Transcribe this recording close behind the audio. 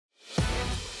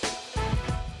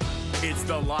It's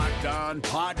the Locked On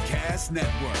Podcast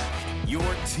Network, your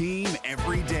team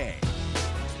every day.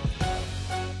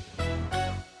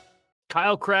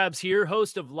 Kyle Krabs here,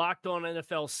 host of Locked On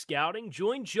NFL Scouting.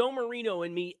 Join Joe Marino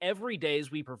and me every day as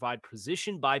we provide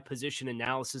position-by-position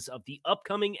analysis of the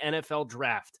upcoming NFL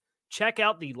Draft. Check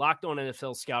out the Locked On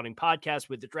NFL Scouting podcast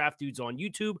with the Draft Dudes on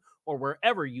YouTube or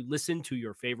wherever you listen to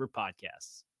your favorite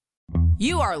podcasts.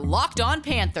 You are Locked On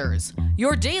Panthers,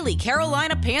 your daily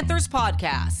Carolina Panthers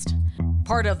podcast.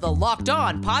 Part of the Locked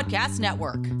On Podcast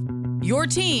Network, your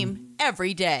team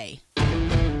every day.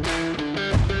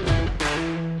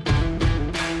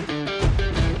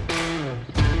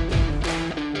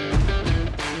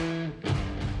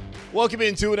 Welcome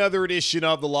into another edition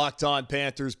of the Locked On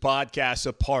Panthers podcast,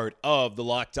 a part of the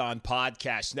Locked On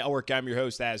Podcast Network. I'm your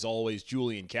host, as always,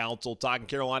 Julian Council, talking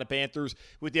Carolina Panthers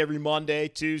with you every Monday,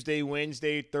 Tuesday,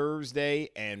 Wednesday, Thursday,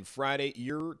 and Friday.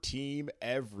 Your team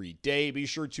every day. Be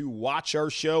sure to watch our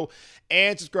show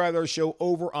and subscribe to our show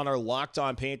over on our Locked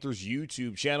On Panthers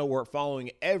YouTube channel. We're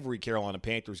following every Carolina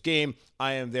Panthers game.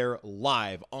 I am there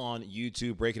live on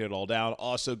YouTube, breaking it all down.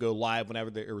 Also go live whenever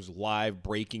there's live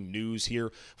breaking news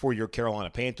here for your Carolina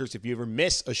Panthers. If you ever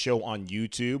miss a show on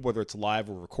YouTube, whether it's live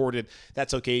or recorded,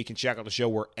 that's okay. You can check out the show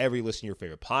wherever you listen to your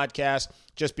favorite podcast.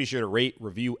 Just be sure to rate,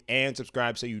 review, and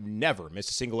subscribe so you never miss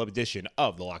a single edition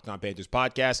of the Locked On Panthers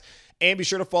podcast. And be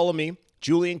sure to follow me,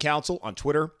 Julian Council, on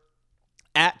Twitter,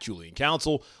 at Julian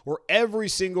Council, where every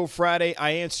single Friday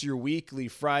I answer your weekly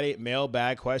Friday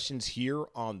mailbag questions here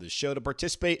on the show. To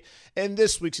participate in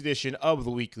this week's edition of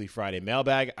the weekly Friday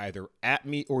mailbag, either at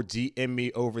me or DM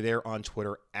me over there on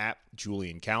Twitter at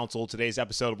Julian Council. Today's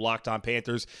episode of Locked On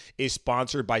Panthers is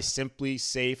sponsored by Simply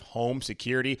Safe Home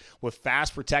Security. With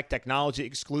Fast Protect technology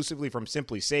exclusively from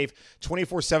Simply Safe,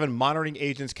 24/7 monitoring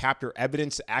agents capture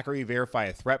evidence to accurately verify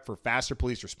a threat for faster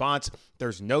police response.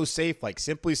 There's no safe like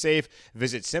Simply Safe.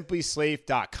 Visit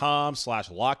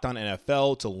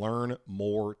simplysafe.com/LockedOnNFL to learn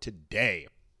more today.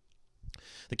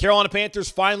 The Carolina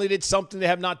Panthers finally did something they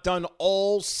have not done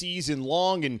all season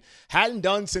long and hadn't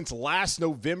done since last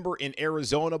November in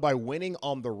Arizona by winning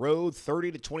on the road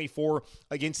 30-24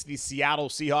 against the Seattle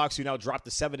Seahawks, who now dropped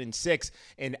to 7-6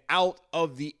 and out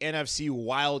of the NFC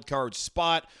wildcard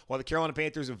spot. While the Carolina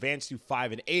Panthers advanced to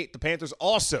 5-8, the Panthers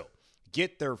also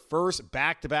get their first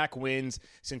back-to-back wins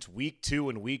since Week 2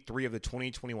 and Week 3 of the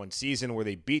 2021 season, where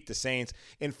they beat the Saints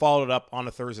and followed it up on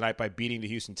a Thursday night by beating the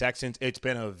Houston Texans. It's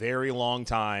been a very long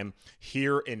time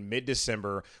here in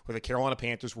mid-December where the Carolina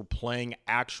Panthers were playing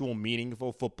actual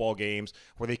meaningful football games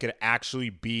where they could actually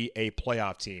be a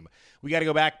playoff team. We got to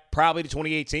go back probably to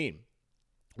 2018.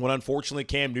 When unfortunately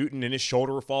Cam Newton and his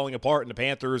shoulder were falling apart and the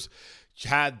Panthers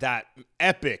had that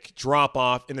epic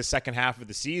drop-off in the second half of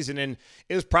the season. And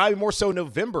it was probably more so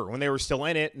November when they were still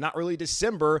in it, not really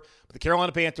December. But the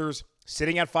Carolina Panthers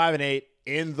sitting at 5-8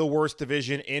 in the worst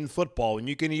division in football. And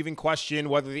you can even question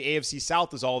whether the AFC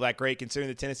South is all that great, considering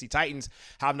the Tennessee Titans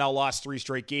have now lost 3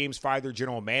 straight games, fired their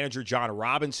general manager, John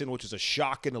Robinson, which was a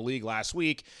shock in the league last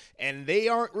week. And they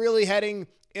aren't really heading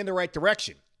in the right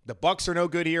direction. The Bucs are no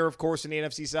good here, of course, in the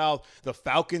NFC South. The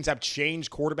Falcons have changed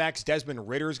quarterbacks. Desmond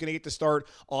Ridder is going to get to start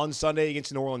on Sunday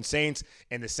against the New Orleans Saints.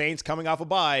 And the Saints, coming off a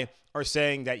bye, are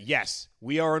saying that, yes,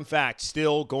 we are, in fact,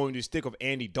 still going to stick with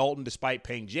Andy Dalton despite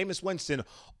paying Jameis Winston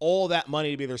all that money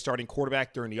to be their starting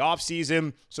quarterback during the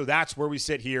offseason. So that's where we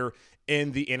sit here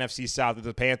in the NFC South.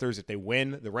 The Panthers, if they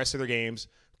win the rest of their games,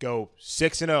 go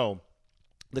 6-0.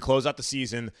 To close out the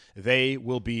season, they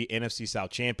will be NFC South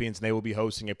champions, and they will be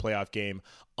hosting a playoff game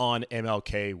on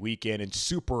MLK weekend and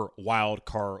Super Wild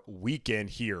Card weekend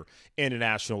here in the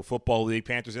National Football League.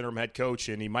 Panthers interim head coach,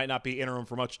 and he might not be interim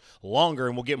for much longer,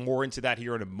 and we'll get more into that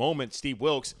here in a moment. Steve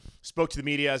Wilks spoke to the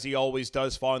media, as he always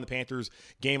does, following the Panthers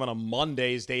game on a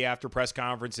Monday's day after press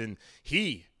conference, and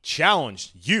he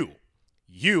challenged you,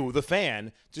 the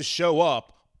fan, to show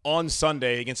up on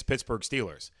Sunday against the Pittsburgh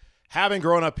Steelers. Having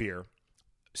grown up here,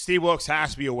 Steve Wilks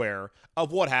has to be aware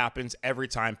of what happens every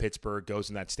time Pittsburgh goes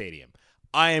in that stadium.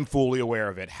 I am fully aware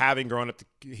of it, having grown up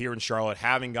here in Charlotte,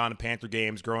 having gone to Panther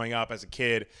games growing up as a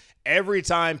kid. Every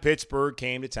time Pittsburgh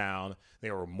came to town,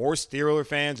 there were more Steelers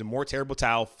fans and more terrible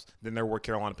towels than there were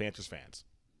Carolina Panthers fans.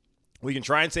 We can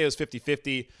try and say it was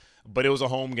 50-50, but it was a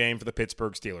home game for the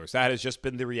Pittsburgh Steelers. That has just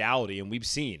been the reality, and we've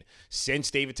seen since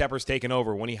David Tepper's taken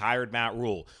over, when he hired Matt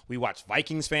Rule, we watched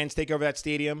Vikings fans take over that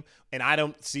stadium, and I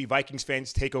don't see Vikings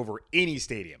fans take over any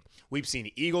stadium. We've seen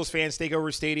Eagles fans take over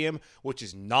a stadium, which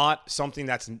is not something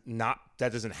that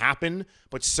doesn't happen,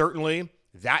 but certainly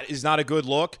that is not a good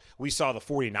look. We saw the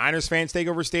 49ers fans take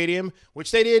over stadium, which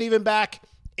they did even back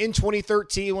In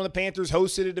 2013, when the Panthers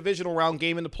hosted a divisional round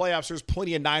game in the playoffs, there's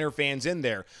plenty of Niner fans in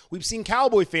there. We've seen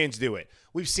Cowboy fans do it.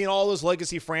 We've seen all those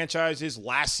legacy franchises.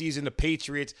 Last season, the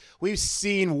Patriots. We've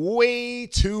seen way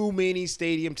too many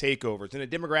stadium takeovers. And the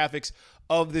demographics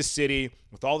of this city,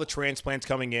 with all the transplants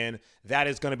coming in, that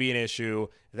is going to be an issue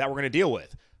that we're going to deal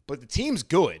with. But the team's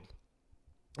good.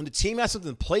 And the team has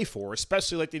something to play for,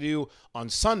 especially like they do on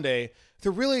Sunday.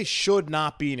 There really should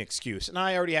not be an excuse. And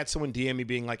I already had someone DM me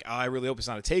being like, I really hope it's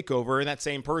not a takeover. And that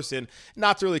same person,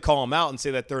 not to really call them out and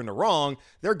say that they're in the wrong,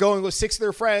 they're going with 6 of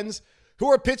their friends who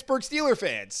are Pittsburgh Steelers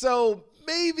fans. So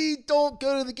maybe don't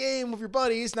go to the game with your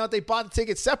buddies. Now, if they bought the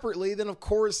ticket separately, then of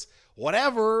course,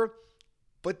 whatever.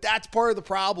 But that's part of the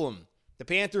problem. The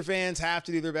Panther fans have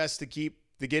to do their best to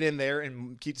get in there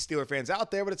and keep the Steeler fans out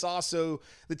there, but it's also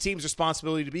the team's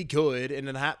responsibility to be good and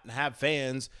then have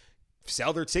fans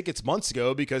sell their tickets months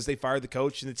ago because they fired the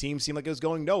coach and the team seemed like it was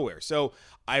going nowhere. So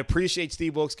I appreciate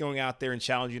Steve Wilkes going out there and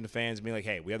challenging the fans and being like,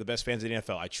 hey, we have the best fans in the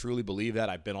NFL. I truly believe that.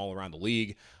 I've been all around the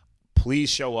league. Please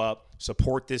show up,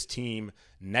 support this team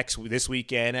this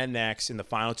weekend and next in the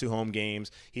final 2 home games.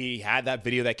 He had that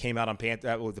video that came out on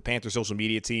with the Panthers social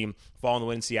media team following the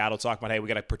win in Seattle, talking about, hey, we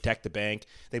got to protect the bank.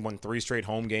 They won 3 straight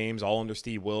home games, all under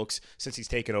Steve Wilkes since he's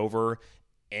taken over,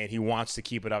 and he wants to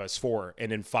keep it up as 4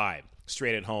 and then 5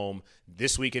 straight at home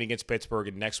this weekend against Pittsburgh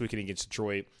and next weekend against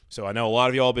Detroit. So I know a lot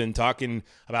of y'all have been talking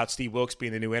about Steve Wilkes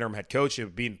being the new interim head coach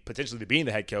and potentially being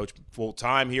the head coach full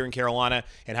time here in Carolina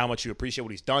and how much you appreciate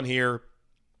what he's done here.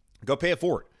 Go pay it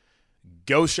forward.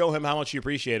 Go show him how much you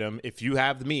appreciate him if you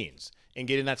have the means. And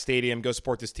get in that stadium, go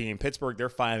support this team. Pittsburgh, they're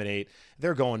 5-8.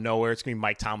 They're going nowhere. It's going to be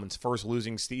Mike Tomlin's first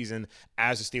losing season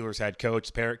as the Steelers head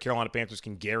coach. Carolina Panthers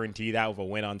can guarantee that with a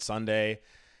win on Sunday.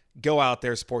 Go out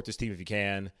there, support this team if you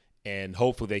can, and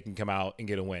hopefully they can come out and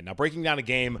get a win. Now, breaking down a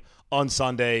game on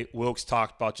Sunday, Wilkes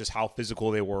talked about just how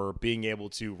physical they were, being able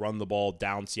to run the ball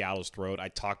down Seattle's throat. I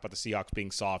talked about the Seahawks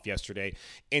being soft yesterday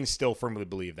and still firmly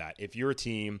believe that. If you're a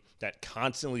team that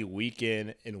constantly week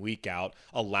in and week out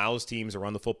allows teams to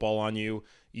run the football on you,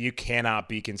 you cannot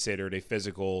be considered a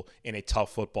physical and a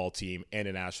tough football team in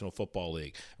a National Football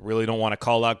League. I really don't want to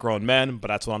call out grown men, but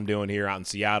that's what I'm doing here out in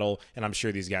Seattle, and I'm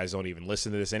sure these guys don't even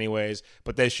listen to this anyways,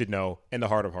 but they should know in the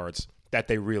heart of hearts that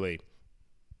they really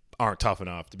aren't tough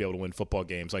enough to be able to win football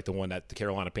games like the one that the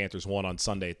Carolina Panthers won on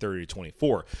Sunday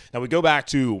 30-24. Now we go back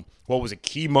to what was a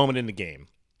key moment in the game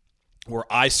where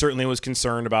I certainly was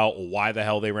concerned about why the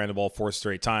hell they ran the ball 4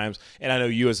 straight times, and I know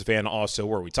you as a fan also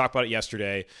were. We talked about it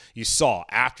yesterday. You saw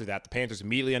after that the Panthers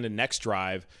immediately on the next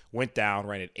drive went down,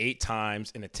 ran it 8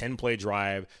 times in a 10-play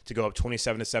drive to go up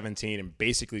 27-17 and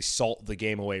basically salt the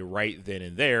game away right then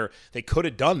and there. They could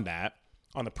have done that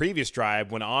on the previous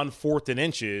drive when on 4th and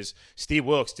inches, Steve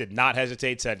Wilkes did not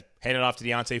hesitate, said, hand it off to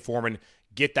Deontay Foreman,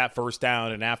 get that first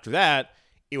down, and after that,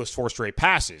 it was 4 straight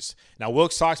passes. Now,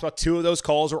 Wilkes talks about 2 of those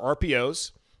calls are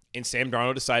RPOs, and Sam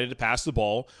Darnold decided to pass the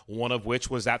ball, one of which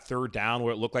was that 3rd down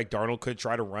where it looked like Darnold could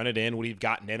try to run it in. Would he have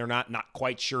gotten in or not? Not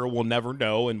quite sure. We'll never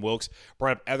know. And Wilkes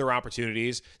brought up other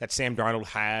opportunities that Sam Darnold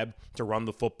had to run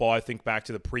the football. I think back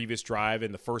to the previous drive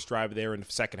and the first drive there in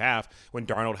the second half when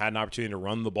Darnold had an opportunity to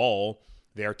run the ball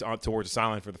there towards the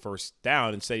sideline for the first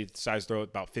down. Instead, he decides to throw it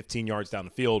about 15 yards down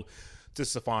the field to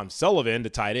Stephon Sullivan, the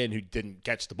tight end, who didn't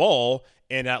catch the ball,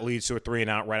 and that leads to a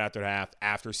 3-and-out right after the half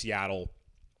after Seattle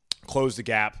closed the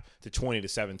gap to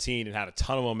 20-17 and had a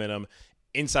ton of momentum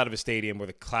inside of a stadium where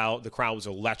the crowd was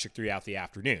electric throughout the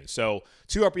afternoon. So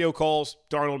 2 RPO calls.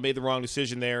 Darnold made the wrong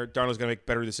decision there. Darnold's going to make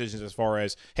better decisions as far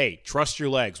as, hey, trust your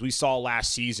legs. We saw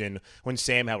last season when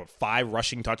Sam had 5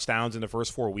 rushing touchdowns in the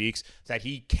first 4 weeks that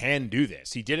he can do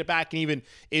this. He did it back even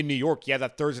in New York. He had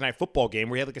that Thursday night football game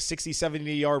where he had like a 60,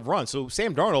 70-yard run. So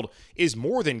Sam Darnold is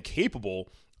more than capable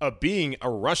of being a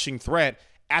rushing threat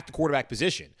at the quarterback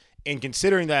position. And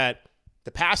considering that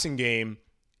the passing game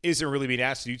isn't really being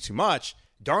asked to do too much,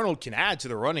 Darnold can add to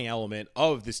the running element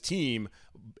of this team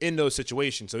in those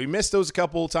situations. So he missed those a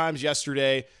couple of times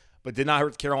yesterday, but did not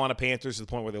hurt the Carolina Panthers to the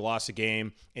point where they lost the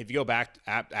game. And if you go back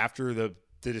after the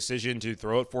decision to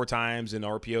throw it 4 times and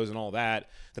RPOs and all that,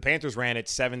 the Panthers ran it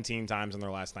 17 times in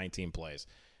their last 19 plays.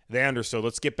 They understood,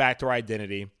 let's get back to our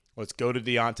identity. Let's go to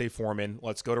Deontay Foreman.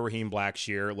 Let's go to Raheem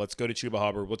Blackshear. Let's go to Chuba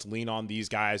Hubbard. Let's lean on these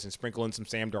guys and sprinkle in some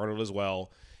Sam Darnold as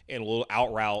well. And a little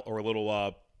out route or a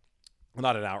little,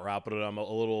 not an out route, but a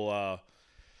little,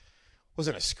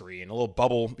 wasn't a screen, a little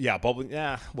bubble. Yeah, bubble.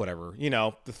 Yeah, whatever. You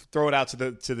know, throw it out to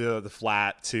the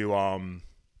flat to Laviska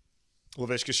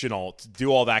Shenault,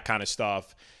 do all that kind of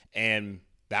stuff. And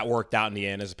that worked out in the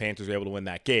end as the Panthers were able to win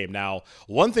that game. Now,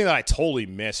 one thing that I totally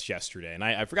missed yesterday, and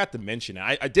I forgot to mention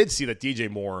it, I did see that DJ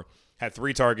Moore had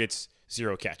 3 targets,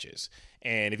 0 catches.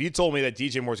 And if you told me that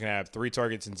DJ Moore's going to have 3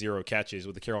 targets and 0 catches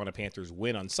with the Carolina Panthers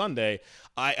win on Sunday,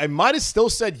 I might have still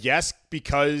said yes,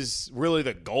 because really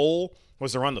the goal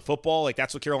was to run the football. Like,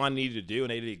 that's what Carolina needed to do,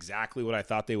 and they did exactly what I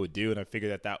thought they would do, and I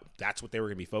figured that's what they were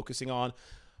going to be focusing on.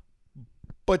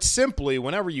 But simply,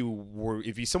 whenever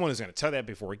someone is going to tell that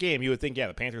before a game, you would think, yeah,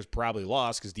 the Panthers probably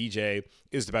lost because DJ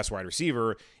is the best wide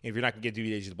receiver, and if you're not going to get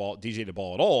DJ the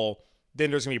ball at all, then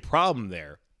there's going to be a problem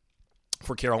there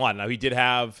for Carolina. Now, he did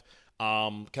have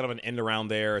kind of an end around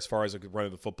there as far as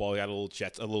running the football. He got a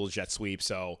little jet sweep,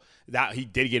 so that he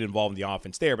did get involved in the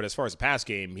offense there. But as far as the pass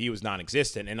game, he was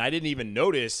non-existent, and I didn't even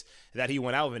notice that he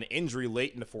went out with an injury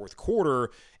late in the fourth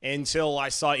quarter until I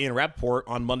saw Ian Rappaport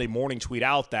on Monday morning tweet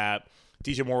out that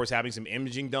DJ Moore was having some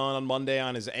imaging done on Monday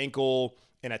on his ankle,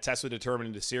 and a test would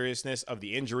determine the seriousness of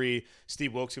the injury.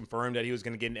 Steve Wilks confirmed that he was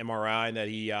going to get an MRI and that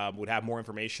he would have more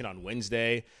information on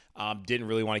Wednesday. Didn't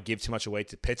really want to give too much away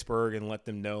to Pittsburgh and let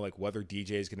them know like whether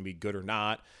DJ is going to be good or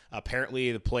not.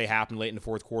 Apparently, the play happened late in the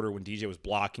fourth quarter when DJ was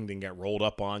blocking, then get rolled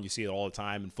up on. You see it all the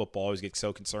time in football. I always get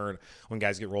so concerned when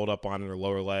guys get rolled up on in their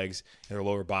lower legs and their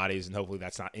lower bodies, and hopefully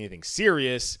that's not anything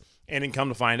serious. And then come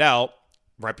to find out,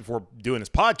 right before doing this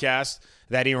podcast,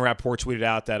 that Ian Rappaport tweeted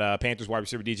out that Panthers wide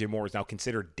receiver DJ Moore is now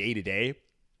considered day-to-day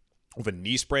with a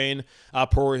knee sprain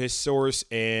per his source,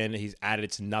 and he's added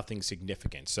it's nothing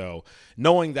significant. So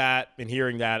knowing that and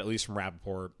hearing that, at least from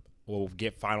Rappaport, we'll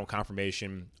get final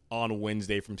confirmation on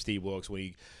Wednesday from Steve Wilks when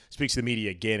he speaks to the media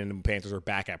again and the Panthers are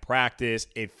back at practice.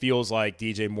 It feels like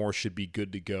DJ Moore should be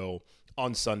good to go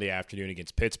on Sunday afternoon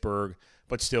against Pittsburgh.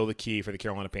 But still, the key for the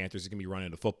Carolina Panthers is going to be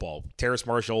running the football. Terrace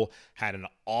Marshall had an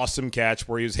awesome catch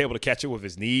where he was able to catch it with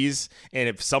his knees, and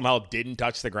it somehow didn't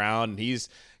touch the ground. And he's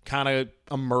kind of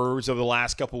emerged over the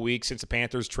last couple of weeks since the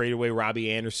Panthers traded away Robbie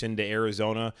Anderson to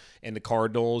Arizona and the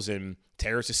Cardinals. And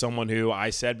Terrace is someone who I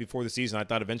said before the season I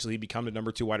thought eventually he'd become the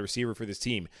number 2 wide receiver for this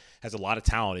team. Has a lot of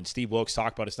talent. And Steve Wilks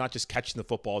talked about it's not just catching the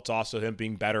football, it's also him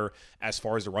being better as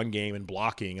far as the run game and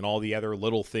blocking and all the other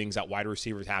little things that wide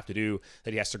receivers have to do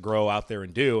that he has to grow out there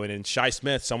and do. And in Shi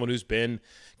Smith, someone who's been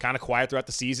kind of quiet throughout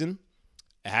the season,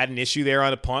 had an issue there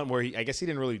on a punt where I guess he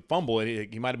didn't really fumble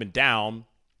it. He might have been down.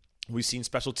 We've seen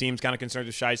special teams kind of concerned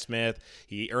with Shi Smith.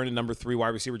 He earned a number 3 wide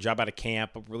receiver job out of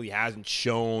camp, but really hasn't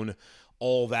shown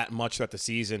all that much throughout the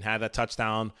season. Had that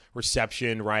touchdown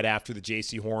reception right after the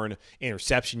J.C. Horn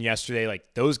interception yesterday.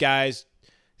 Like, those guys,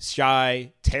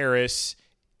 Shi, Terrace,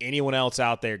 anyone else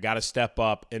out there got to step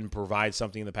up and provide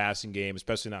something in the passing game,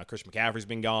 especially now Chris McCaffrey's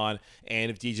been gone,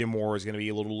 and if DJ Moore is going to be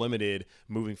a little limited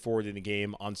moving forward in the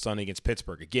game on Sunday against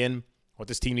Pittsburgh. Again, what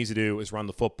this team needs to do is run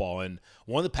the football. And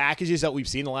one of the packages that we've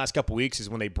seen the last couple weeks is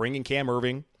when they bring in Cam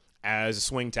Irving as a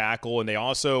swing tackle, and they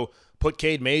also put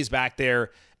Cade Mays back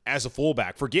there as a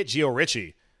fullback. Forget Gio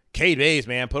Ritchie. Cade Mays,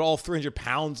 man, put all 300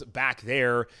 pounds back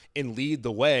there and lead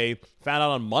the way. Found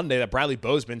out on Monday that Bradley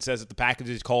Bozeman says that the package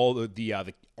is called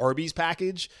the Arby's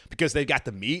package because they've got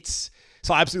the meats.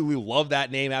 So I absolutely love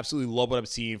that name. Absolutely love what I'm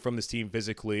seeing from this team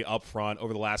physically up front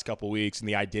over the last couple of weeks and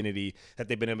the identity that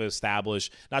they've been able to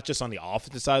establish, not just on the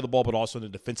offensive side of the ball, but also on the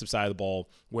defensive side of the ball,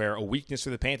 where a weakness for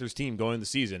the Panthers team going into the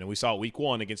season, and we saw week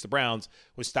 1 against the Browns,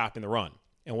 was stopping the run.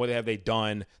 And what have they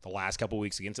done the last couple of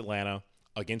weeks against Atlanta,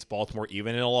 against Baltimore,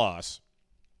 even in a loss,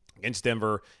 against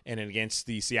Denver, and then against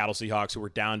the Seattle Seahawks, who were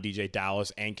down DJ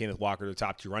Dallas and Kenneth Walker, the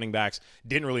top 2 running backs?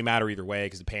 Didn't really matter either way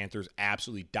because the Panthers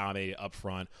absolutely dominated up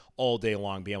front all day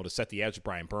long, being able to set the edge with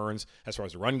Brian Burns as far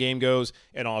as the run game goes,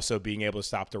 and also being able to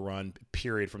stop the run,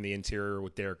 period, from the interior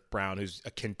with Derek Brown, who's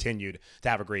continued to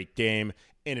have a great game,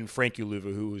 and in Frankie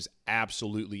Louva, who was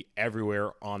absolutely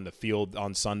everywhere on the field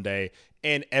on Sunday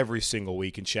and every single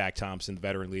week, and Shaq Thompson, the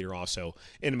veteran leader, also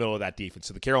in the middle of that defense.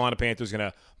 So the Carolina Panthers are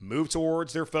going to move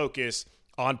towards their focus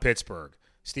on Pittsburgh.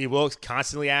 Steve Wilks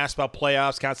constantly asked about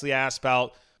playoffs, constantly asked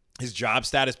about his job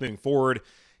status moving forward.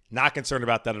 Not concerned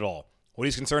about that at all. What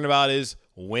he's concerned about is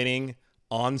winning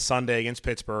on Sunday against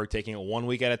Pittsburgh, taking it 1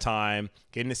 week at a time,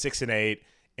 getting to 6-8,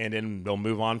 and then they'll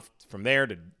move on from there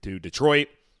to Detroit,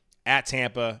 at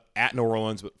Tampa, at New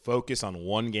Orleans, but focus on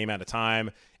one game at a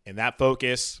time. And that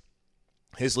focus,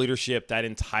 his leadership, that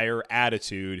entire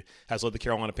attitude has led the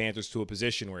Carolina Panthers to a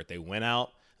position where if they win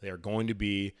out, they are going to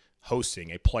be hosting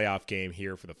a playoff game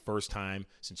here for the first time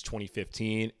since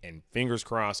 2015. And fingers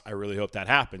crossed, I really hope that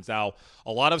happens. Now,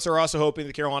 a lot of us are also hoping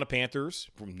the Carolina Panthers,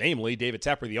 namely David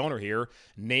Tepper, the owner here,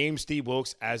 names Steve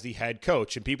Wilks as the head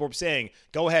coach. And people are saying,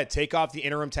 go ahead, take off the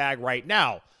interim tag right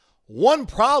now. One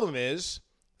problem is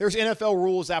there's NFL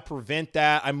rules that prevent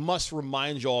that. I must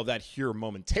remind you all of that here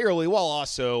momentarily, while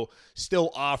also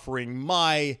still offering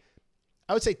my,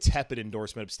 I would say, tepid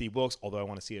endorsement of Steve Wilks, although I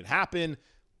want to see it happen.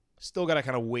 still got to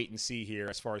kind of wait and see here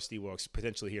as far as Steve Wilks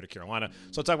potentially here to Carolina.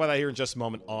 So I'll talk about that here in just a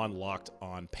moment on Locked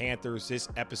On Panthers. This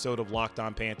episode of Locked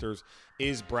On Panthers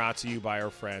is brought to you by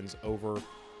our friends over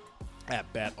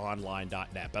at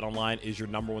betonline.net. BetOnline is your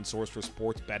number one source for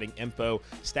sports betting info,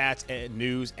 stats, and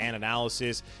news and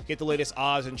analysis. Get the latest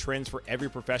odds and trends for every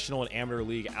professional and amateur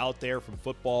league out there, from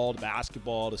football to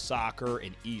basketball to soccer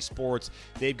and esports.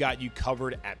 They've got you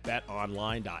covered at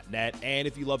betonline.net. And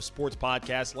if you love sports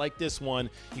podcasts like this one,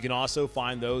 you can also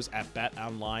find those at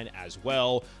BetOnline as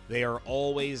well. They are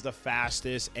always the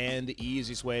fastest and the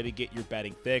easiest way to get your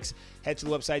betting fix. Head to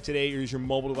the website today or use your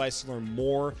mobile device to learn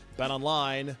more.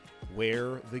 BetOnline,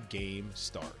 where the game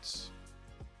starts.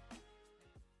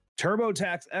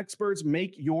 TurboTax experts,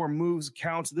 make your moves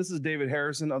count. This is David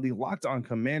Harrison of the Locked On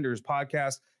Commanders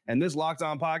podcast, and this Locked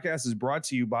On podcast is brought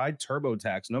to you by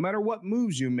TurboTax. No matter what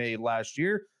moves you made last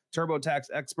year, TurboTax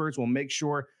experts will make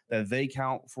sure that they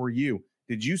count for you.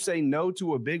 Did you say no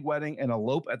to a big wedding and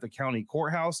elope at the county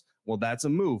courthouse? Well, that's a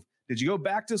move. Did you go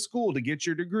back to school to get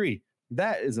your degree?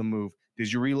 That is a move.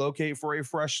 Did you relocate for a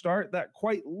fresh start? That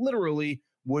quite literally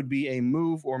would be a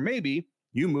move. Or maybe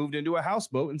you moved into a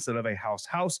houseboat instead of a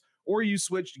house, or you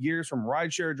switched gears from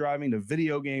rideshare driving to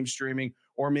video game streaming,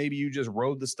 or maybe you just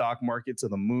rode the stock market to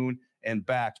the moon and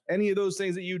back. Any of those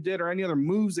things that you did or any other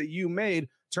moves that you made,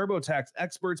 TurboTax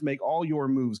experts make all your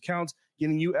moves count,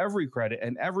 getting you every credit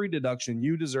and every deduction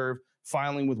you deserve,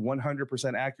 filing with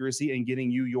 100% accuracy, and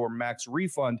getting you your max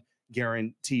refund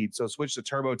guaranteed. So switch to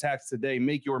TurboTax today.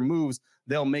 Make your moves.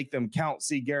 They'll make them count.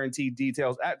 See guaranteed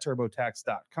details at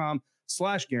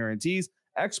turbotax.com/guarantees.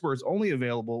 Experts only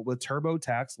available with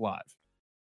TurboTax Live.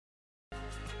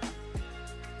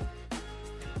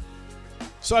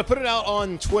 So I put it out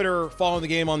on Twitter following the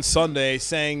game on Sunday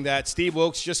saying that Steve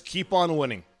Wilks, just keep on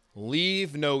winning.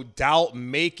 Leave no doubt.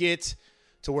 Make it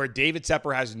to where David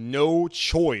Tepper has no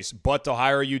choice but to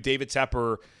hire you. David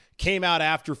Tepper came out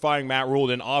after firing Matt Rule,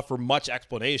 didn't offer much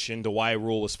explanation to why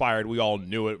Rule was fired. We all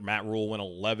knew it. Matt Rule went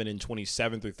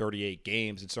 11-27 through 38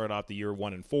 games and started off the year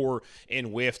 1-4 and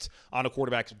whiffed on a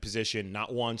quarterback position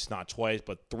not once, not twice,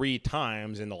 but 3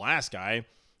 times. And the last guy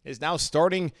is now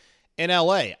starting in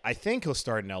L.A. I think he'll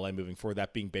start in L.A. moving forward,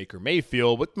 that being Baker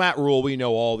Mayfield. With Matt Rule, we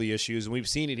know all the issues, and we've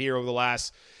seen it here over the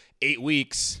last 8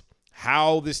 weeks,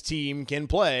 how this team can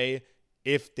play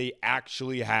if they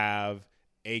actually have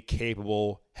a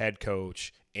capable head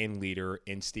coach and leader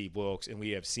in Steve Wilks, and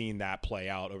we have seen that play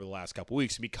out over the last couple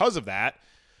weeks. Because of that,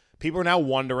 people are now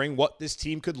wondering what this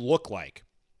team could look like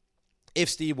if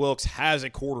Steve Wilks has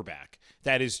a quarterback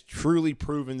that is truly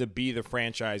proven to be the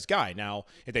franchise guy. Now,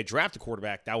 if they draft a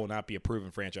quarterback, that will not be a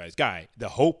proven franchise guy. The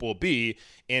hope will be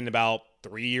in about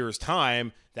 3 years'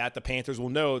 time that the Panthers will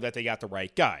know that they got the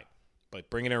right guy. But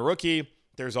bringing in a rookie,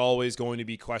 there's always going to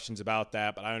be questions about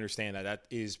that, but I understand that that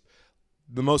is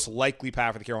the most likely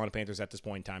path for the Carolina Panthers at this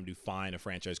point in time to find a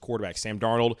franchise quarterback. Sam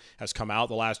Darnold has come out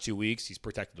the last 2 weeks. He's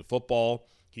protected the football.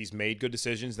 He's made good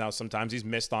decisions. Now, sometimes he's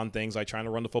missed on things like trying to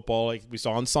run the football like we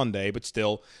saw on Sunday, but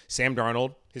still, Sam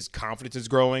Darnold, his confidence is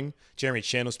growing. Jeremy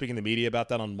Chin was speaking to the media about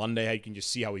that on Monday, how you can just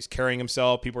see how he's carrying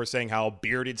himself. People are saying how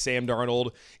bearded Sam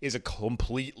Darnold is a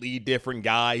completely different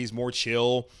guy. He's more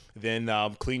chill than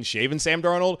clean-shaven Sam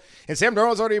Darnold. And Sam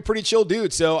Darnold's already a pretty chill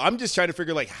dude, so I'm just trying to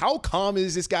figure, like, how calm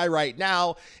is this guy right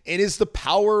now, and is the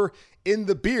power in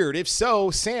the beard? If so,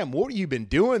 Sam, what have you been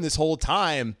doing this whole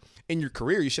time in your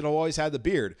career? You should have always had the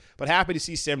beard. But happy to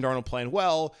see Sam Darnold playing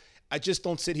well. I just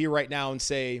don't sit here right now and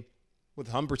say with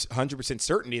 100%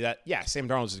 certainty that, yeah, Sam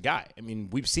Darnold's the guy. I mean,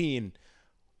 we've seen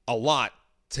a lot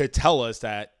to tell us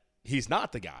that he's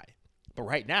not the guy. But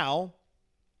right now,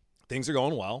 things are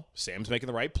going well. Sam's making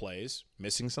the right plays,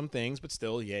 missing some things, but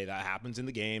still, yeah, that happens in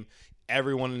the game.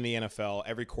 Everyone in the NFL,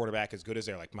 every quarterback as good as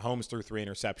they're. Like Mahomes threw 3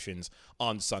 interceptions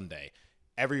on Sunday.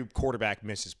 Every quarterback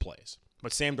misses plays.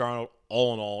 But Sam Darnold,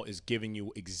 all in all, is giving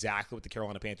you exactly what the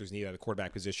Carolina Panthers need at the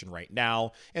quarterback position right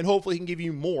now. And hopefully he can give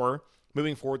you more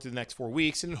moving forward to the next 4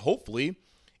 weeks and hopefully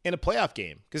in a playoff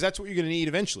game, because that's what you're going to need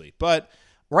eventually. But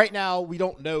right now, we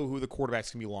don't know who the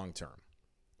quarterback's going to be long-term.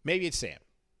 Maybe it's Sam,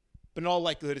 but in all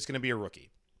likelihood, it's going to be a rookie.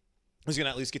 He's going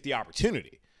to at least get the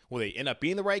opportunity. Will they end up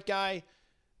being the right guy?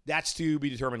 That's to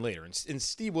be determined later. And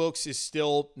Steve Wilks is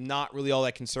still not really all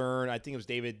that concerned. I think it was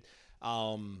David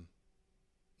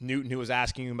Newton who was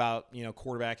asking about,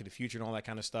 quarterback in the future and all that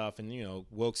kind of stuff. And,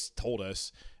 Wilks told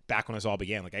us back when this all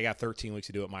began, like, I got 13 weeks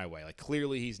to do it my way. Like,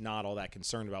 clearly he's not all that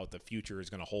concerned about what the future is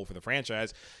going to hold for the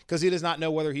franchise because he does not know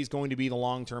whether he's going to be the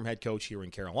long-term head coach here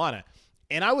in Carolina.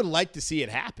 And I would like to see it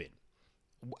happen.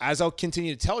 As I'll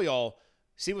continue to tell y'all,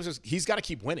 he's got to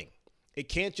keep winning. It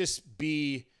can't just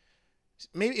be,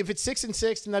 maybe if it's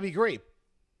 6-6, then that'd be great.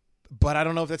 but I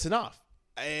don't know if that's enough.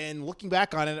 And looking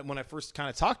back on it, when I first kind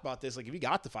of talked about this, like if you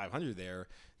got the 500 there,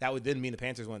 that would then mean the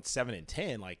Panthers went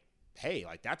 7-10. Like, hey,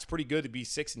 like that's pretty good to be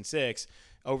 6-6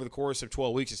 over the course of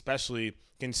 12 weeks, especially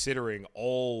considering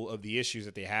all of the issues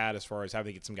that they had as far as having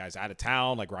to get some guys out of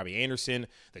town, like Robbie Anderson,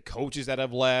 the coaches that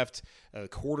have left, the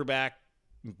quarterback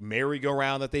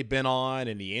merry-go-round that they've been on,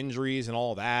 and the injuries and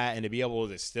all that, and to be able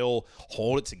to still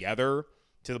hold it together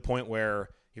to the point where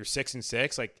you're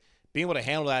 6-6, like being able to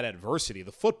handle that adversity,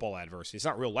 the football adversity. It's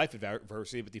not real life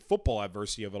adversity, but the football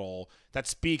adversity of it all, that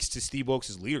speaks to Steve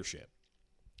Wilks' leadership.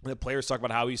 The players talk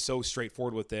about how he's so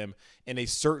straightforward with them, and they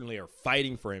certainly are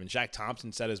fighting for him. And Jack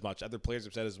Thompson said as much. Other players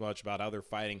have said as much about how they're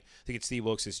fighting to get Steve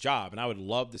Wilks his job, and I would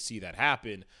love to see that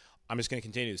happen. I'm just going to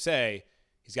continue to say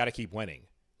he's got to keep winning.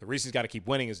 The reason he's got to keep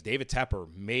winning is David Tepper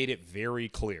made it very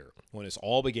clear when this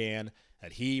all began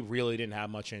that he really didn't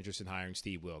have much interest in hiring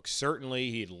Steve Wilks.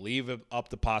 Certainly, he'd leave up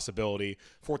the possibility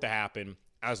for it to happen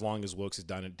as long as Wilks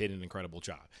did an incredible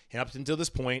job. And up until this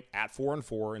point, at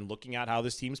 4-4, and looking at how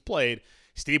this team's played,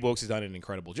 Steve Wilks has done an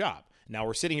incredible job. Now,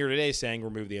 we're sitting here today saying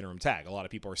remove the interim tag. A lot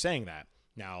of people are saying that.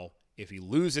 Now, if he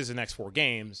loses the next 4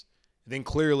 games, then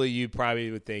clearly you probably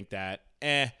would think that,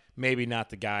 maybe not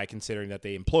the guy, considering that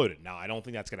they imploded. Now, I don't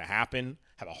think that's going to happen.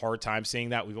 Have a hard time seeing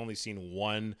that. We've only seen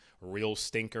one real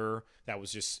stinker that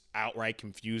was just outright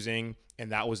confusing,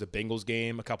 and that was the Bengals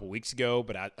game a couple weeks ago.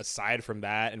 But aside from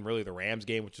that, and really the Rams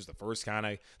game, which was the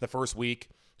first week,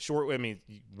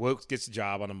 Wilks gets the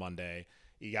job on a Monday.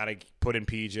 You got to put in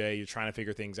PJ. You're trying to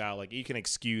figure things out. Like, you can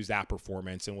excuse that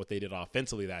performance and what they did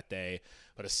offensively that day.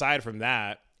 But aside from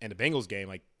that, and the Bengals game,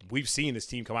 like, we've seen this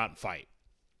team come out and fight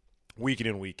week in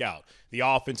and week out. The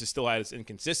offense has still had its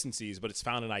inconsistencies, but it's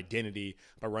found an identity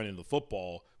by running the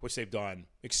football, which they've done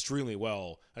extremely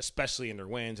well, especially in their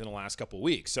wins in the last couple of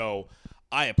weeks. So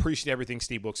I appreciate everything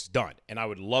Steve Wilks has done, and I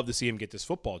would love to see him get this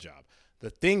football job. The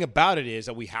thing about it is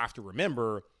that we have to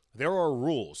remember there are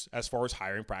rules as far as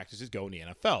hiring practices go in the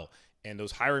NFL, and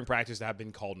those hiring practices have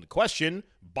been called into question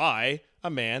by a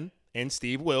man in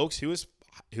Steve Wilks who is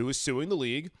suing the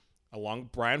league along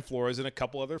with Brian Flores and a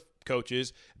couple other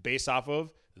coaches based off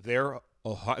of their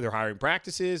hiring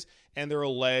practices and their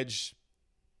alleged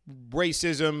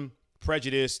racism,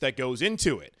 prejudice that goes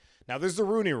into it. Now, there's the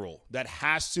Rooney Rule that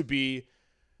has to be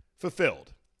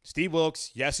fulfilled. Steve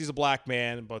Wilks, yes, he's a black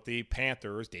man, but the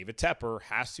Panthers, David Tepper,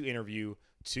 has to interview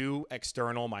 2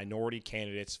 external minority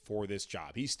candidates for this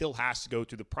job. He still has to go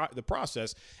through the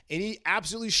process, and he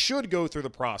absolutely should go through the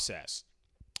process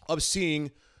of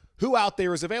seeing who out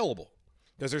there is available.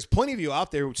 Because there's plenty of you out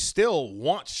there who still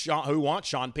want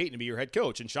Sean Payton to be your head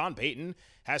coach. And Sean Payton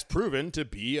has proven to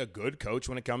be a good coach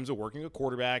when it comes to working a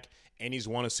quarterback, and he's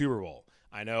won a Super Bowl.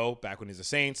 I know back when he was the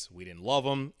Saints, we didn't love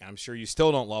him. And I'm sure you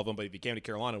still don't love him, but if he came to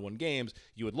Carolina and won games,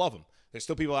 you would love him. There's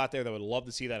still people out there that would love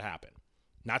to see that happen.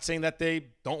 Not saying that they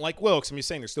don't like Wilks. I'm just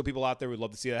saying there's still people out there who would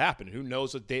love to see that happen. Who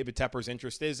knows what David Tepper's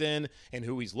interest is in and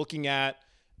who he's looking at.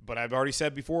 But I've already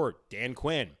said before, Dan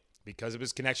Quinn, because of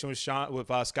his connection with Scott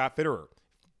Fitterer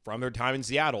from their time in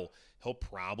Seattle, he'll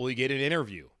probably get an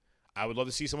interview. I would love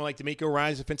to see someone like D'Amico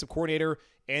Ryan's defensive coordinator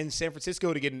in San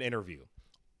Francisco to get an interview.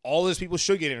 All those people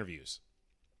should get interviews.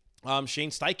 Shane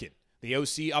Steichen, the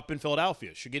OC up in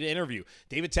Philadelphia, should get an interview.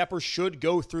 David Tepper should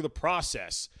go through the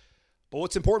process. But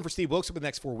what's important for Steve Wilks over the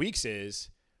next 4 weeks is,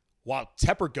 while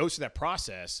Tepper goes through that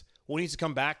process, what needs to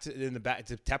come back to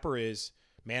Tepper is,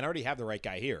 man, I already have the right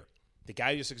guy here. The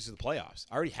guy who just took us to the playoffs.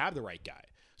 I already have the right guy.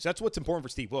 So that's what's important for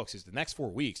Steve Wilks is the next 4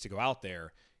 weeks to go out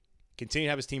there, continue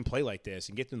to have his team play like this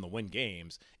and get them to win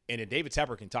games. And then David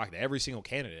Tepper can talk to every single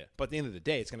candidate. But at the end of the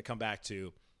day, it's going to come back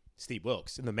to Steve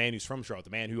Wilks and the man who's from Charlotte,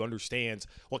 the man who understands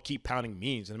what keep pounding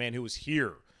means, and the man who was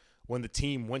here when the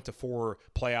team went to 4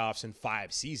 playoffs in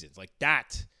 5 seasons. Like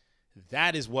that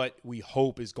is what we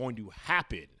hope is going to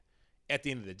happen at the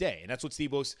end of the day. And that's what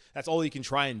Steve Wilks, that's all he can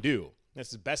try and do.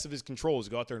 That's the best of his control is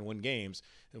to go out there and win games.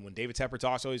 And when David Tepper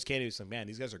talks to all these candidates, like, man,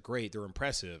 these guys are great. They're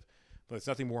impressive. But it's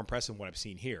nothing more impressive than what I've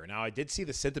seen here. Now, I did see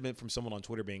the sentiment from someone on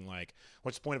Twitter being like,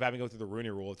 what's the point of having to go through the Rooney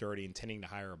Rule if they're already intending to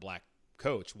hire a black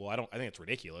coach? Well, I think it's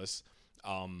ridiculous.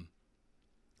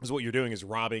 Because what you're doing is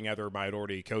robbing other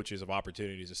minority coaches of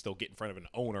opportunities to still get in front of an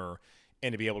owner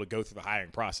and to be able to go through the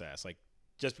hiring process. Like,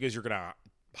 just because you're going to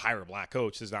hire a black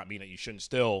coach does not mean that you shouldn't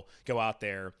still go out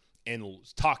there and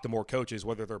talk to more coaches,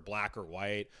 whether they're black or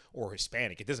white or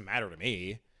Hispanic. It doesn't matter to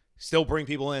me. Still bring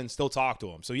people in, still talk to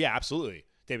them. So, yeah, absolutely.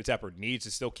 David Tepper needs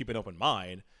to still keep an open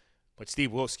mind, but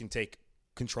Steve Wilks can take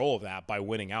control of that by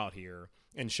winning out here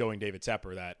and showing David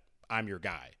Tepper that I'm your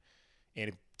guy.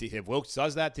 And if Wilks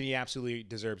does that, then he absolutely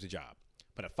deserves a job.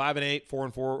 But at 5-8,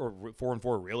 4-4, or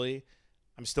 4-4, really,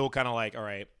 I'm still kind of like, all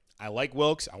right, I like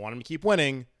Wilkes. I want him to keep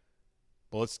winning.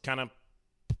 But let's kind of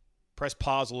press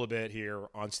pause a little bit here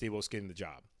on Steve Wilkes getting the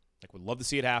job. Like, would love to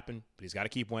see it happen, but he's got to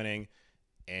keep winning,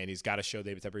 and he's got to show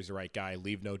David Tepper's the right guy,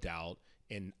 leave no doubt,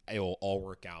 and it will all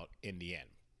work out in the end.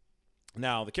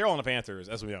 Now, the Carolina Panthers,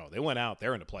 as we know, they went out,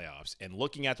 they're in the playoffs, and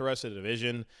looking at the rest of the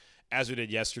division, as we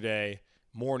did yesterday,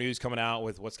 more news coming out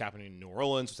with what's happening in New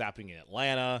Orleans, what's happening in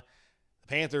Atlanta. The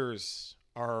Panthers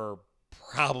are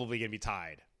probably going to be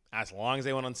tied as long as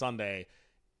they win on Sunday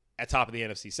at top of the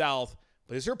NFC South.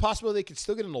 But is there a possibility they could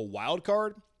still get in a wild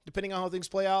card depending on how things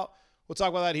play out? We'll talk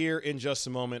about that here in just a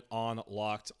moment on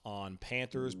Locked On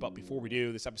Panthers. But before we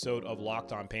do, this episode of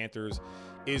Locked On Panthers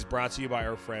is brought to you by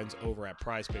our friends over at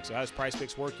Prize Picks. So how does Prize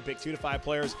Picks work? You pick 2 to 5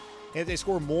 players, and if they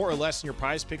score more or less than your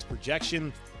Prize Picks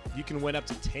projection, you can win up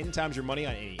to 10 times your money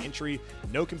on any entry.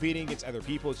 No competing against other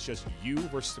people. It's just you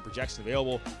versus the projections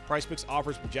available. Prize Picks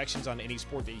offers projections on any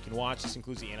sport that you can watch. This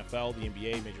includes the NFL, the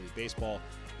NBA, Major League Baseball,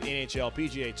 the NHL,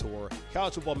 PGA Tour,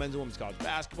 college football, men's and women's college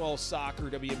basketball, soccer,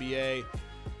 WNBA,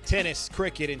 tennis,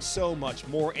 cricket, and so much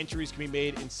more. Entries can be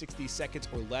made in 60 seconds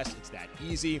or less. It's that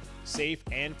easy, safe,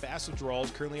 and fast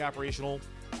withdrawals. Currently operational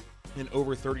in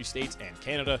over 30 states and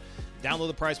Canada. Download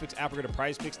the PrizePicks app or go to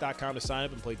prizepicks.com to sign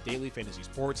up and play daily fantasy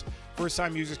sports.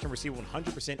 First-time users can receive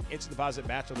 100% instant deposit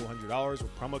match up to $100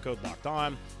 with promo code Locked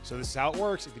On. So this is how it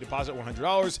works. If you deposit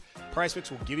 $100,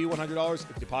 PrizePicks will give you $100. If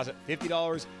you deposit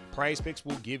 $50, PrizePicks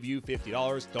will give you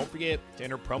 $50. Don't forget to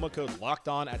enter promo code Locked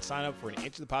On at sign up for an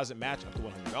instant deposit match up to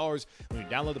 $100 when you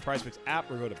download the PrizePicks app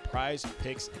or go to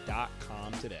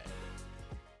prizepicks.com today.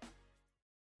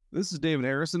 This is David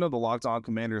Harrison of the Locked On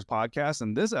Commanders podcast,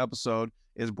 and this episode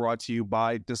is brought to you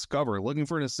by Discover. Looking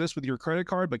for an assist with your credit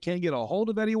card but can't get a hold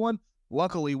of anyone?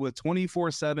 Luckily, with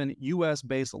 24/7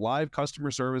 U.S.-based live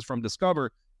customer service from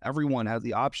Discover, everyone has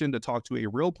the option to talk to a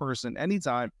real person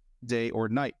anytime, day or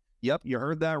night. Yep, you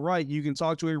heard that right. You can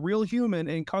talk to a real human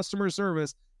in customer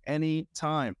service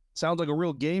anytime. Sounds like a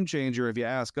real game changer if you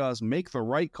ask us. Make the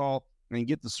right call and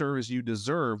get the service you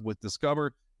deserve with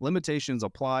Discover. Limitations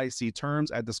apply. See terms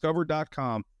at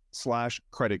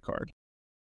discover.com/creditcard.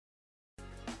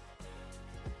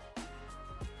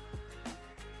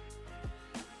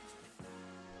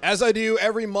 As I do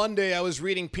every Monday, I was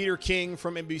reading Peter King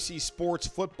from NBC Sports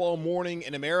Football Morning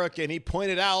in America, and he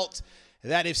pointed out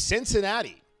that if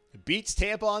Cincinnati beats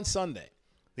Tampa on Sunday,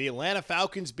 the Atlanta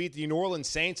Falcons beat the New Orleans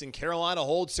Saints, and Carolina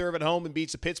holds serve at home and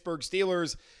beats the Pittsburgh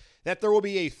Steelers, that there will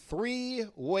be a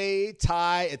 3-way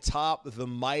tie atop the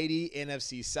mighty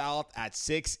NFC South at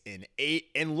 6-8.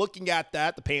 And looking at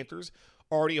that, the Panthers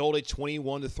already hold a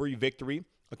 21-3 victory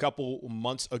a couple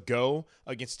months ago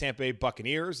against Tampa Bay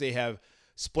Buccaneers. They have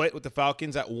split with the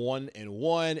Falcons at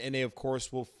 1-1, and they, of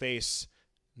course, will face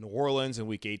New Orleans in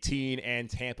Week 18 and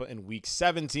Tampa in Week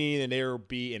 17, and they will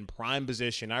be in prime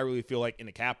position, I really feel like, in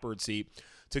the catbird seat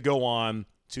to go on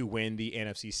to win the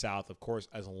NFC South, of course,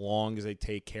 as long as they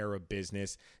take care of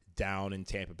business down in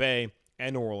Tampa Bay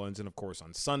and New Orleans, and, of course,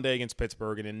 on Sunday against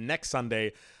Pittsburgh, and then next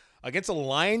Sunday against a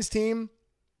Lions team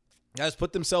that has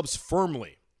put themselves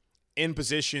firmly in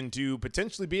position to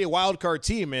potentially be a wild card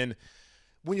team. And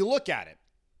when you look at it,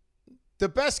 the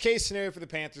best case scenario for the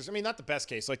Panthers, I mean, not the best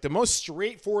case, like the most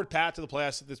straightforward path to the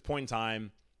playoffs at this point in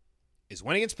time is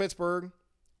win against Pittsburgh,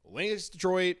 win against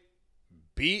Detroit,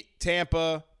 beat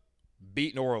Tampa,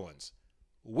 beat New Orleans.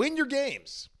 Win your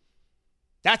games.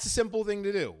 That's a simple thing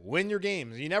to do. Win your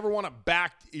games. You never want to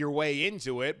back your way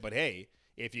into it, but hey,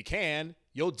 if you can,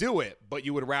 you'll do it, but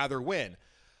you would rather win.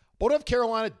 But what if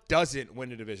Carolina doesn't win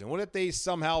the division? What if they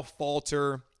somehow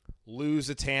falter, lose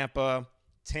to Tampa?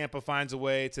 Tampa finds a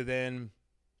way to then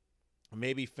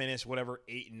maybe finish whatever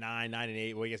 8-9,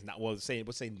 9-8. Well, I guess not. Well, let's say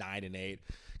 9-8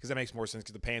 because that makes more sense.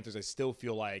 Because the Panthers, I still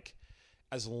feel like,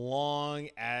 as long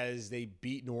as they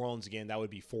beat New Orleans again, that would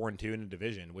be 4-2 in the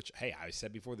division. Which, hey, I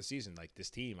said before the season, like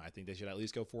this team, I think they should at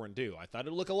least go 4-2. I thought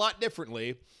it'd look a lot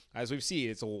differently, as we've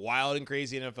seen. It's a wild and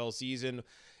crazy NFL season.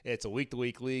 It's a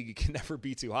week-to-week league. You can never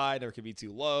be too high, never can be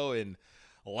too low, and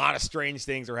a lot of strange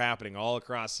things are happening all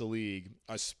across the league,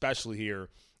 especially here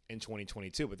in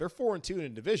 2022. But they're 4-2 in the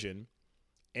division,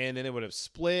 and then it would have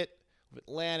split with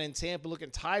Atlanta and Tampa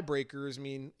looking tiebreakers. I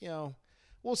mean, you know,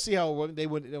 we'll see how they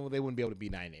wouldn't be able to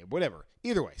be 9-8. Whatever.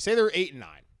 Either way, say they're 8-9.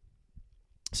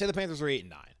 Say the Panthers are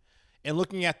 8-9. And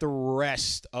looking at the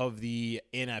rest of the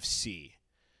NFC,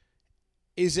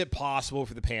 is it possible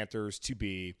for the Panthers to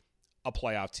be a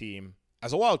playoff team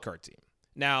as a wild card team?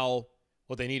 Now,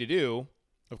 what they need to do,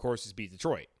 of course, is beat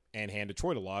Detroit and hand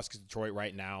Detroit a loss, because Detroit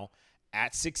right now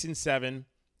at 6-7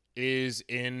 is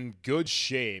in good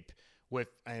shape.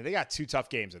 They got 2 tough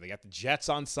games. They got the Jets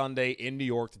on Sunday in New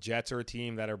York. The Jets are a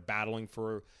team that are battling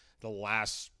for the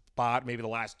last spot, maybe the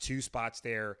last 2 spots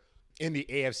there in the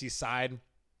AFC side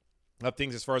of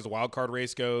things as far as the wild card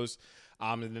race goes.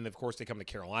 And then, of course, they come to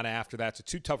Carolina after that. So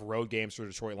 2 tough road games for the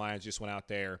Detroit Lions. Just went out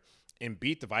there and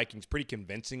beat the Vikings pretty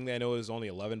convincingly. I know it was only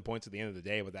 11 points at the end of the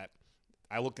day, but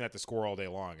I looked at the score all day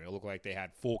long, and it looked like they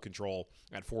had full control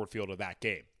at Ford Field of that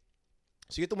game.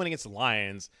 So you get the win against the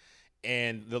Lions,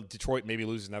 and the Detroit maybe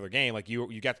loses another game. Like,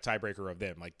 you got the tiebreaker of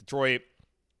them. Like, Detroit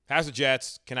has the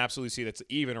Jets, can absolutely see that's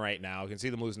even right now. You can see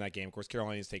them losing that game. Of course,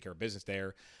 Carolina needs to take care of business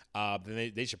there.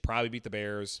 Then they should probably beat the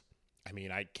Bears. I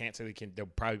mean, I can't say they'll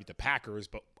probably beat the Packers,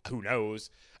 but who knows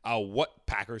what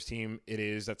Packers team it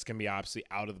is that's going to be obviously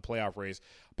out of the playoff race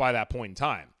by that point in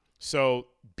time. So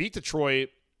beat Detroit,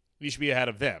 you should be ahead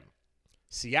of them.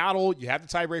 Seattle, you have the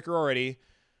tiebreaker already.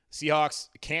 Seahawks,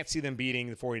 can't see them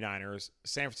beating the 49ers.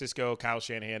 San Francisco, Kyle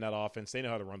Shanahan, that offense, they know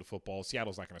how to run the football.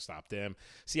 Seattle's not going to stop them.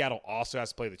 Seattle also has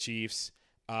to play the Chiefs.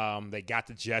 They got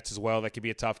the Jets as well. That could be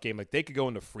a tough game. Like, they could go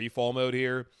into free fall mode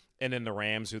here. And then the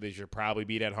Rams, who they should probably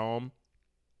beat at home.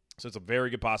 So it's a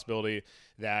very good possibility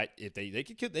that if they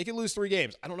could lose 3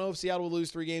 games. I don't know if Seattle will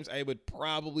lose 3 games. I would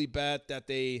probably bet that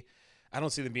I don't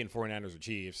see them beating 49ers or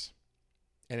Chiefs.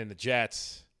 And then the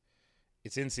Jets,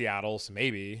 it's in Seattle, so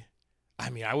maybe. I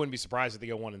mean, I wouldn't be surprised if they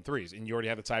go 1-3, and you already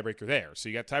have the tiebreaker there. So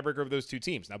you got tiebreaker of those 2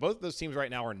 teams. Now, both of those teams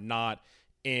right now are not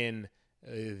in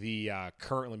the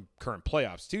current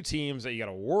playoffs. 2 teams that you got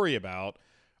to worry about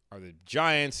are the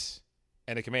Giants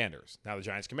and the Commanders. Now, the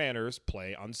Giants-Commanders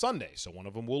play on Sunday, so one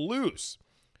of them will lose.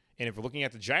 And if we're looking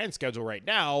at the Giants' schedule right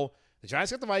now, the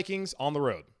Giants got the Vikings on the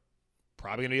road.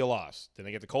 Probably going to be a loss. Then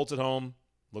they get the Colts at home.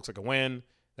 Looks like a win.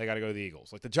 They got to go to the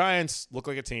Eagles. Like, the Giants look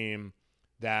like a team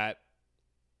that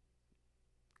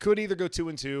could either go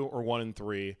 2-2 or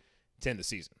 1-3 to end the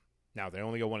season. Now, if they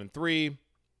only go 1-3,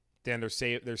 then they're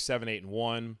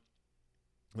 7-8-1.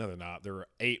 No, they're not. They're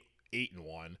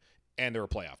 8-1, and they're a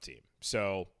playoff team.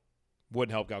 So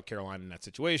wouldn't help out Carolina in that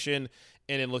situation.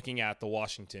 And then looking at the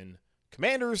Washington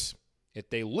Commanders, if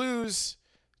they lose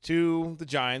to the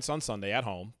Giants on Sunday at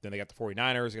home, then they got the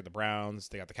 49ers, they got the Browns,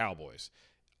 they got the Cowboys.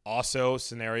 Also,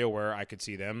 scenario where I could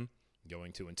see them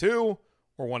going 2-2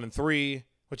 or 1-3,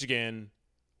 which again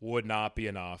would not be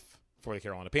enough for the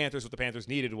Carolina Panthers. What the Panthers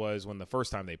needed was, when the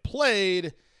first time they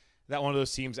played, that one of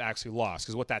those teams actually lost.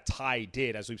 Because what that tie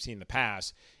did, as we've seen in the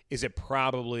past, is it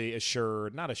probably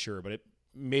but it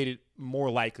made it more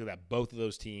likely that both of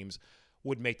those teams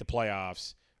would make the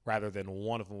playoffs rather than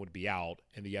one of them would be out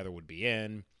and the other would be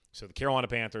in. So the Carolina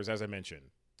Panthers, as I mentioned,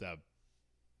 the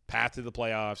path to the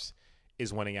playoffs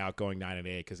is winning out, going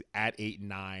 9-8, because at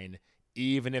 8-9,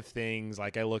 even if things,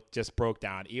 like I broke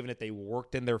down, even if they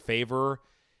worked in their favor,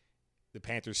 the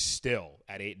Panthers still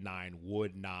at 8-9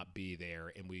 would not be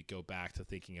there. And we go back to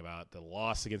thinking about the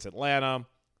loss against Atlanta.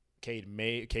 Cade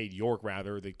York,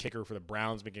 the kicker for the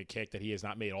Browns, making a kick that he has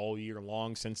not made all year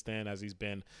long since then, as he's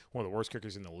been one of the worst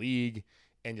kickers in the league,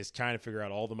 and just trying to figure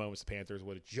out all the moments the Panthers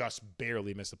would have just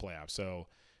barely missed the playoffs. So,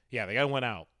 yeah, they got to win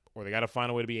out, or they got to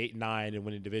find a way to be 8-9 and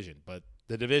win a division. But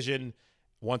the division,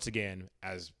 once again,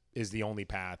 is the only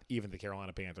path. Even the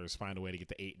Carolina Panthers find a way to get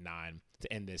to 8-9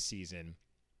 to end this season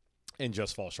and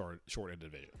just fall short of the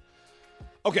division.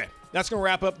 Okay, that's going to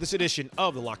wrap up this edition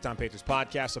of the Locked On Panthers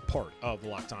podcast, a part of the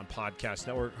Locked On Podcast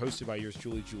Network, hosted by yours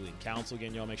truly, Julian Council.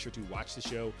 Again, y'all make sure to watch the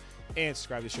show and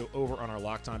subscribe to the show over on our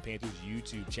Locked On Panthers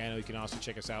YouTube channel. You can also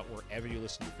check us out wherever you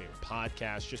listen to your favorite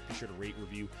podcasts. Just be sure to rate,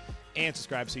 review, and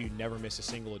subscribe so you never miss a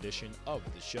single edition of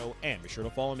the show. And be sure to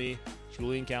follow me,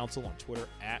 Julian Council, on Twitter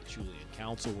at Julian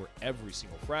Council, where every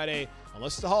single Friday,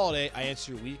 unless it's a holiday, I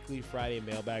answer your weekly Friday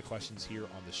mailbag questions here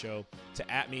on the show.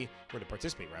 To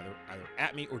participate, either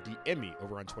at me or DM me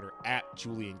over on Twitter at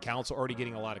Julian Council. Already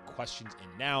getting a lot of questions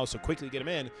in now, so quickly get them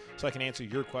in so I can answer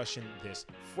your question this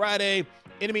Friday.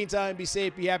 In the meantime, be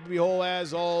safe, be happy, be whole.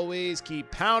 As always,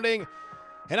 keep pounding,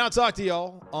 and I'll talk to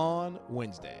y'all on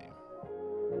Wednesday.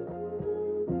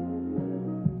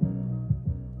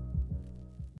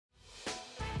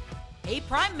 Hey,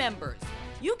 Prime members,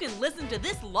 you can listen to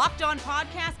this Locked On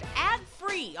podcast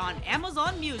ad-free on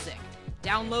Amazon Music.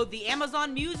 Download the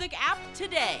Amazon Music app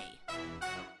today.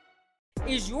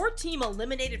 Is your team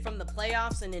eliminated from the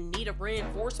playoffs and in need of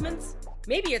reinforcements?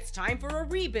 Maybe it's time for a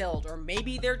rebuild, or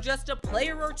maybe they're just a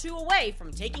player or two away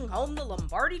from taking home the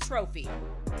Lombardi Trophy.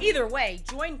 Either way,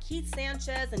 join Keith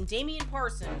Sanchez and Damian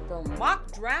Parson for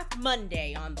Mock Draft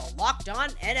Monday on the Locked On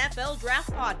NFL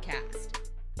Draft Podcast.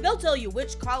 They'll tell you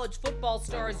which college football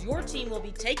stars your team will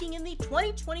be taking in the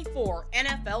 2024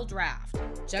 NFL Draft.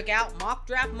 Check out Mock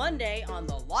Draft Monday on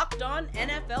the Locked On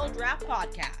NFL Draft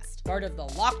Podcast, part of the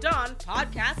Locked On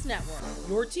Podcast Network.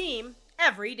 Your team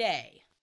every day.